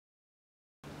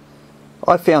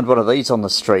I found one of these on the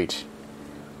street.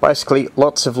 Basically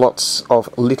lots of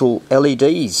little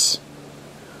LEDs.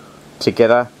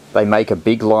 Together they make a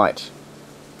big light.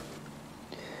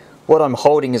 What I'm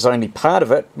holding is only part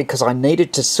of it because I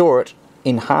needed to saw it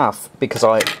in half because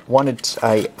I wanted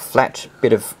a flat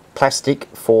bit of plastic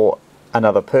for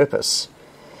another purpose.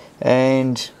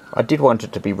 And I did want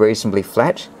it to be reasonably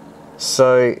flat,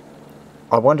 so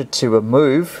I wanted to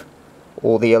remove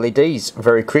all the LEDs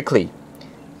very quickly.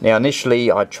 Now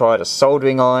initially I tried a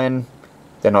soldering iron,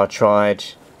 then I tried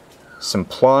some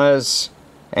pliers,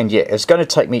 and yeah, it's going to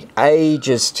take me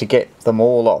ages to get them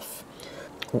all off.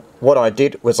 What I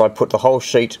did was I put the whole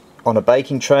sheet on a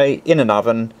baking tray in an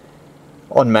oven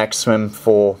on maximum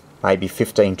for maybe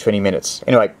 15-20 minutes.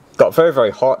 Anyway, got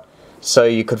very hot, so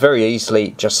you could very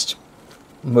easily just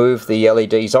move the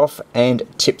LEDs off and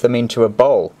tip them into a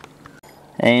bowl.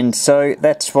 And so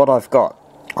that's what I've got.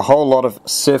 A whole lot of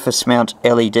surface mount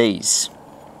LEDs.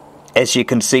 As you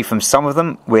can see from some of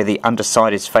them, where the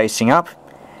underside is facing up,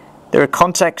 there are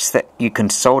contacts that you can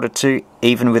solder to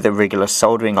even with a regular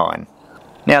soldering iron.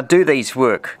 Now, do these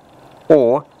work?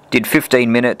 Or did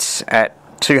 15 minutes at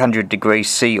 200 degrees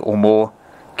C or more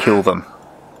kill them?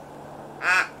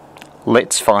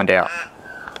 Let's find out.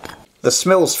 The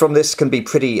smells from this can be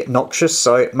pretty noxious,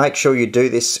 so make sure you do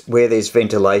this where there's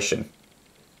ventilation.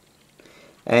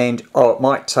 And it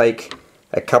might take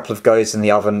a couple of goes in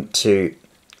the oven to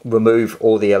remove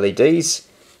all the LEDs.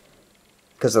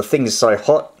 Because the thing is so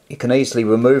hot, you can easily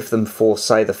remove them for,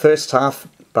 say, the first half,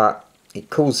 but it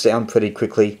cools down pretty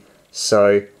quickly,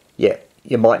 so yeah,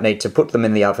 you might need to put them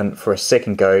in the oven for a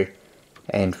second go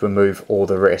and remove all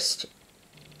the rest.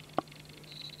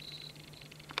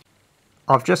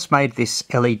 I've just made this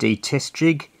LED test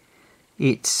jig.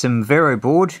 It's some Vero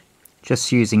board,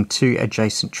 just using 2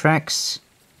 adjacent tracks.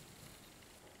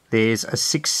 There's a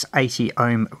 680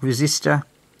 ohm resistor,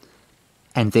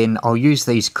 and then I'll use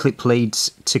these clip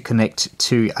leads to connect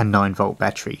to a 9-volt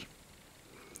battery.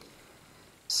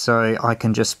 So I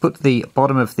can just put the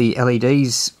bottom of the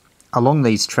LEDs along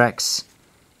these tracks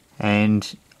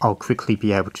and I'll quickly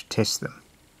be able to test them.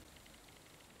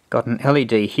 Got an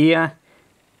LED here.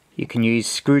 You can use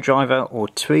screwdriver or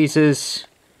tweezers.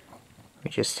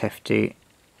 We just have to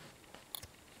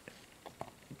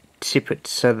tip it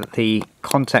so that the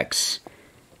contacts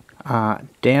are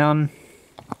down.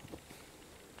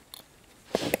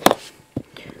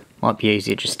 Might be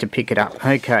easier just to pick it up.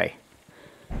 Okay.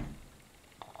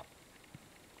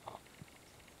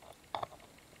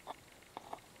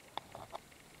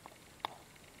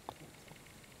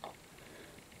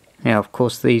 Now, of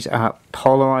course, these are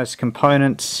polarized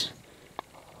components,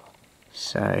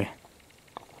 so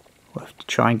we'll have to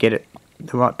try and get it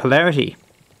the right polarity.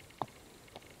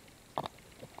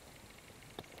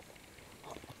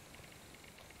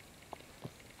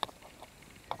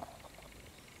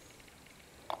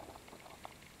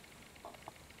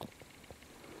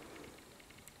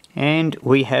 And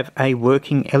we have a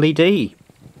working LED.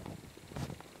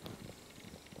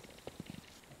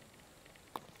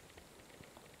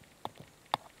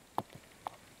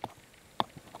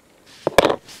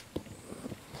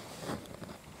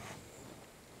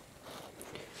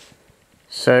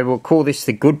 So we'll call this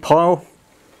the good pile.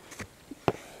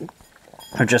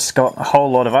 I've just got a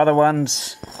whole lot of other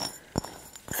ones.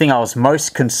 The thing I was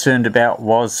most concerned about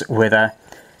was whether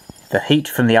the heat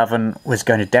from the oven was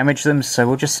going to damage them, so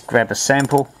we'll just grab a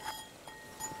sample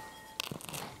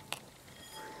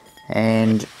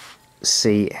and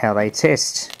see how they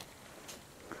test.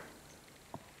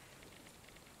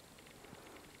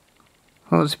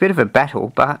 Well, it's a bit of a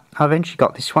battle, but I eventually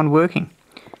got this one working.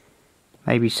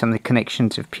 Maybe some of the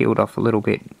connections have peeled off a little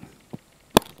bit.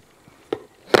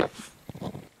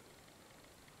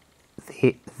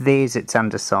 There's its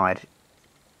underside.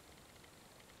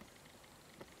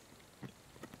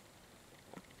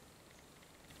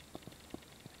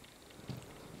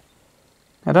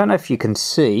 I don't know if you can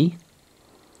see,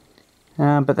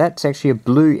 but that's actually a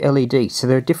blue LED. So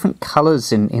there are different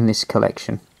colours in this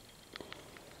collection.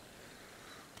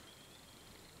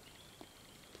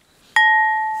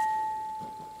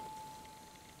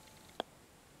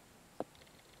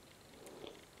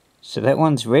 So that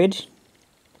one's red.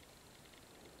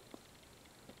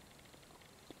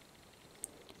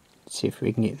 Let's see if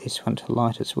we can get this one to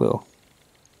light as well.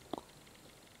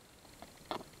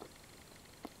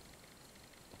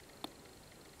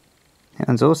 That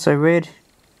one's also red.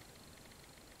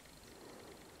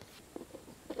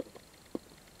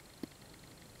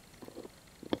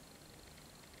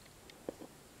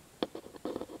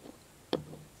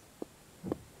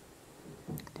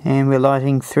 And we're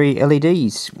lighting 3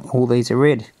 LEDs. All these are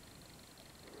red.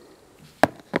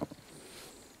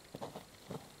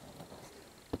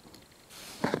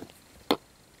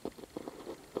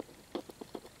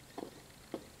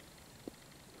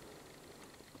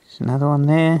 Another one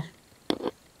there.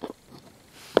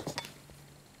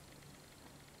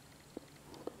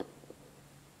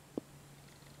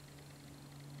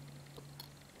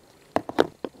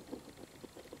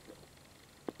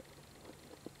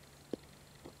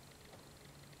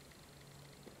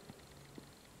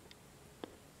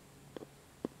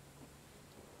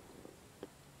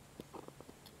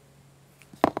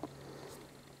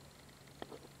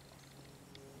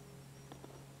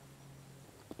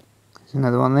 There's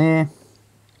another one there.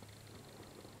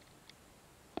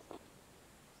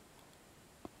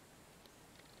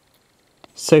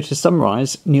 So to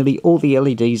summarise, nearly all the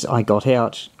LEDs I got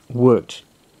out worked.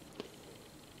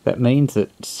 That means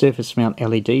that surface mount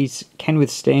LEDs can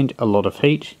withstand a lot of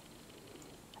heat,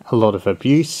 a lot of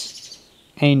abuse,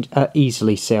 and are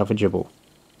easily salvageable.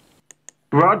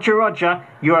 Roger, roger.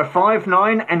 You are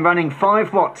 5'9" and running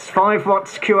 5 watts. 5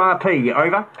 watts QRP,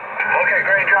 over. Okay,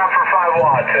 great job for 5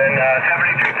 watts, and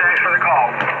 72, thanks for the call.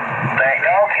 Thank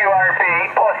you.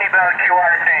 QRP, possible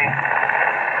QRP.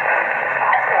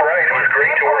 Right, it was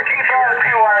great to work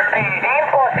QRP,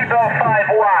 impossible 5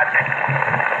 watts.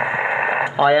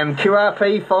 I am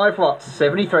QRP 5 watts,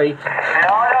 73.